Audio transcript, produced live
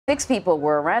6 people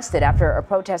were arrested after a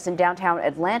protest in downtown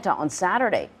Atlanta on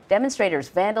Saturday. Demonstrators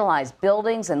vandalized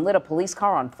buildings and lit a police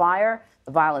car on fire.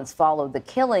 The violence followed the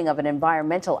killing of an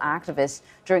environmental activist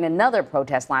during another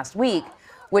protest last week,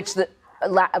 which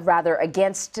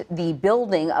against the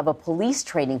building of a police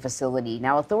training facility.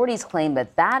 Now, authorities claim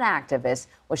that that activist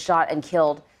was shot and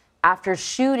killed after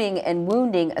shooting and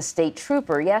wounding a state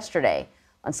trooper yesterday.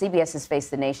 On CBS's Face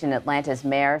the Nation, Atlanta's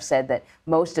mayor said that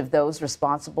most of those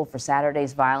responsible for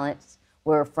Saturday's violence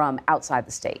were from outside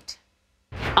the state.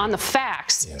 On the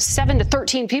facts, 7 to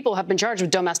 13 people have been charged with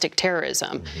domestic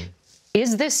terrorism.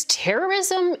 Is this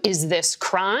terrorism? Is this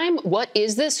crime? What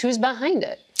is this? Who's behind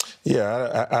it?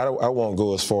 Yeah, I won't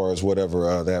go as far as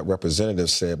whatever that representative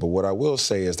said, but what I will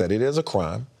say is that it is a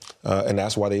crime. And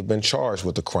that's why they've been charged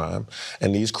with the crime.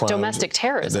 And these crimes, domestic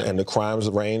terrorism. And the crimes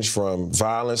range from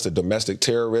violence to domestic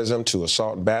terrorism to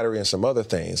assault and battery and some other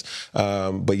things.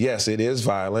 But yes, it is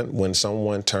violent when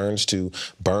someone turns to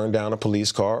burn down a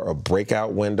police car or break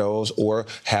out windows or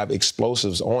have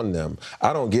explosives on them.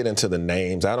 I don't get into the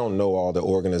names. I don't know all the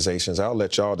organizations. I'll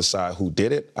let y'all decide who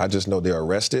did it. I just know they're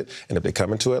arrested. And if they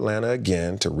come into Atlanta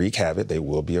again to wreak havoc, they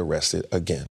will be arrested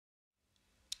again.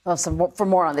 Well, for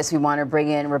more on this, we want to bring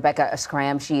in Rebekka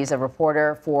Schramm. She's a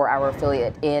reporter for our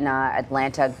affiliate in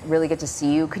Atlanta. Really good to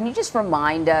see you. Can you just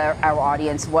remind our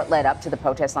audience what led up to the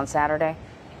protest on Saturday?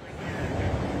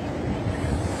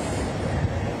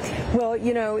 Well,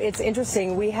 you know, it's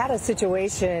interesting. We had a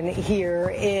situation here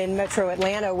in Metro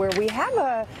Atlanta where we have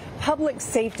a public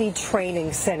safety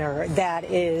training center that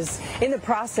is in the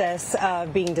process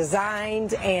of being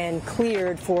designed and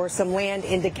cleared for some land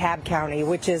in DeKalb County,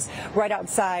 which is right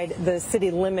outside the city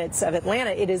limits of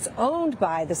Atlanta. It is owned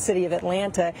by the city of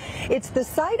Atlanta. It's the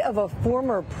site of a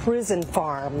former prison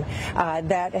farm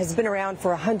that has been around for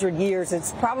 100 years.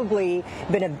 It's probably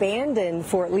been abandoned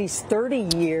for at least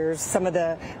 30 years. Some of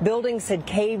the buildings had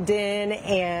caved in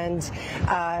and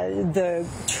the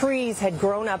trees had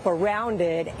grown up around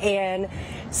it. And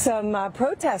some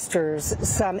protesters,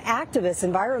 some activists,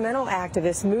 environmental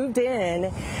activists, moved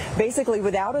in basically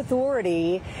without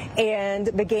authority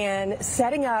and began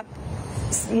setting up,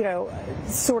 you know,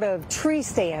 sort of tree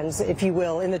stands, if you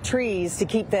will, in the trees to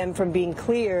keep them from being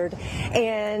cleared,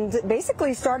 and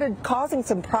basically started causing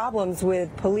some problems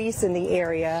with police in the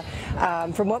area.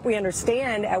 From what we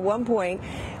understand, at one point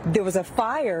there was a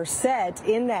fire set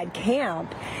in that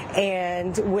camp,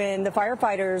 and when the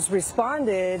firefighters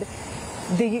responded,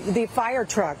 the fire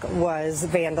truck was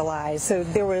vandalized. So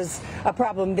there was a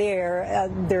problem there.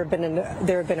 There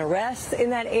have been arrests in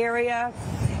that area,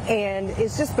 and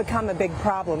it's just become a big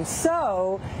problem.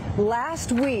 So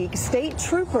last week, state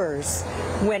troopers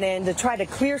went in to try to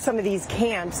clear some of these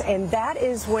camps, and that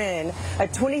is when a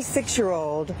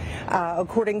 26-year-old,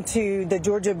 according to the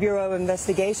Georgia Bureau of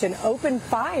Investigation, opened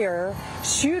fire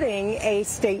shooting a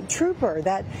state trooper.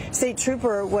 That state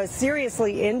trooper was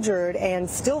seriously injured and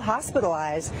still hospitalized,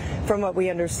 from what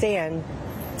we understand.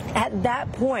 At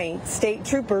that point, state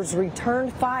troopers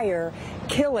returned fire,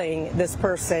 killing this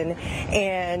person,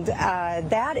 and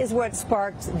that is what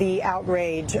sparked the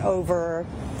outrage over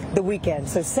the weekend.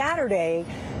 So Saturday,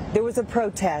 there was a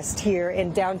protest here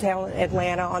in downtown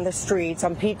Atlanta on the streets,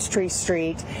 on Peachtree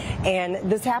Street, and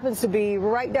this happens to be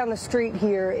right down the street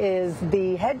here is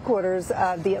the headquarters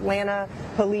of the Atlanta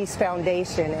Police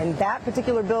Foundation. And that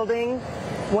particular building,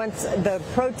 once the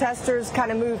protesters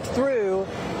kind of moved through,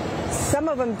 some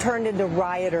of them turned into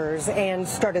rioters and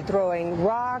started throwing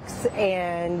rocks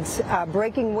and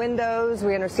breaking windows.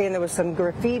 We understand there was some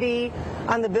graffiti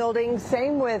on the building.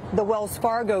 Same with the Wells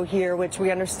Fargo here, which we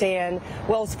understand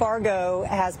Wells Fargo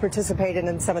has participated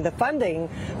in some of the funding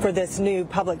for this new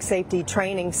public safety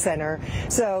training center.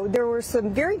 So there were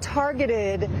some very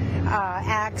targeted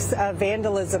acts of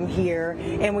vandalism here,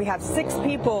 and we have 6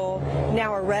 people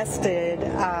now arrested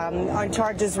on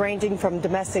charges ranging from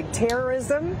domestic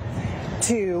terrorism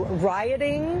to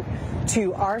rioting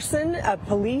to arson. A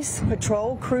police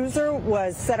patrol cruiser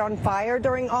was set on fire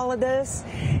during all of this.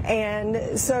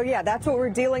 And so, yeah, that's what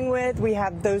we're dealing with. We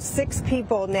have those 6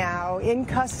 people now in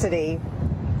custody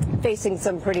facing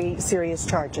some pretty serious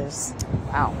charges.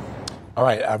 Wow. All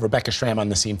right, Rebekka Schramm on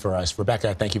the scene for us.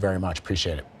 Rebekka, thank you very much.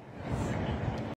 Appreciate it.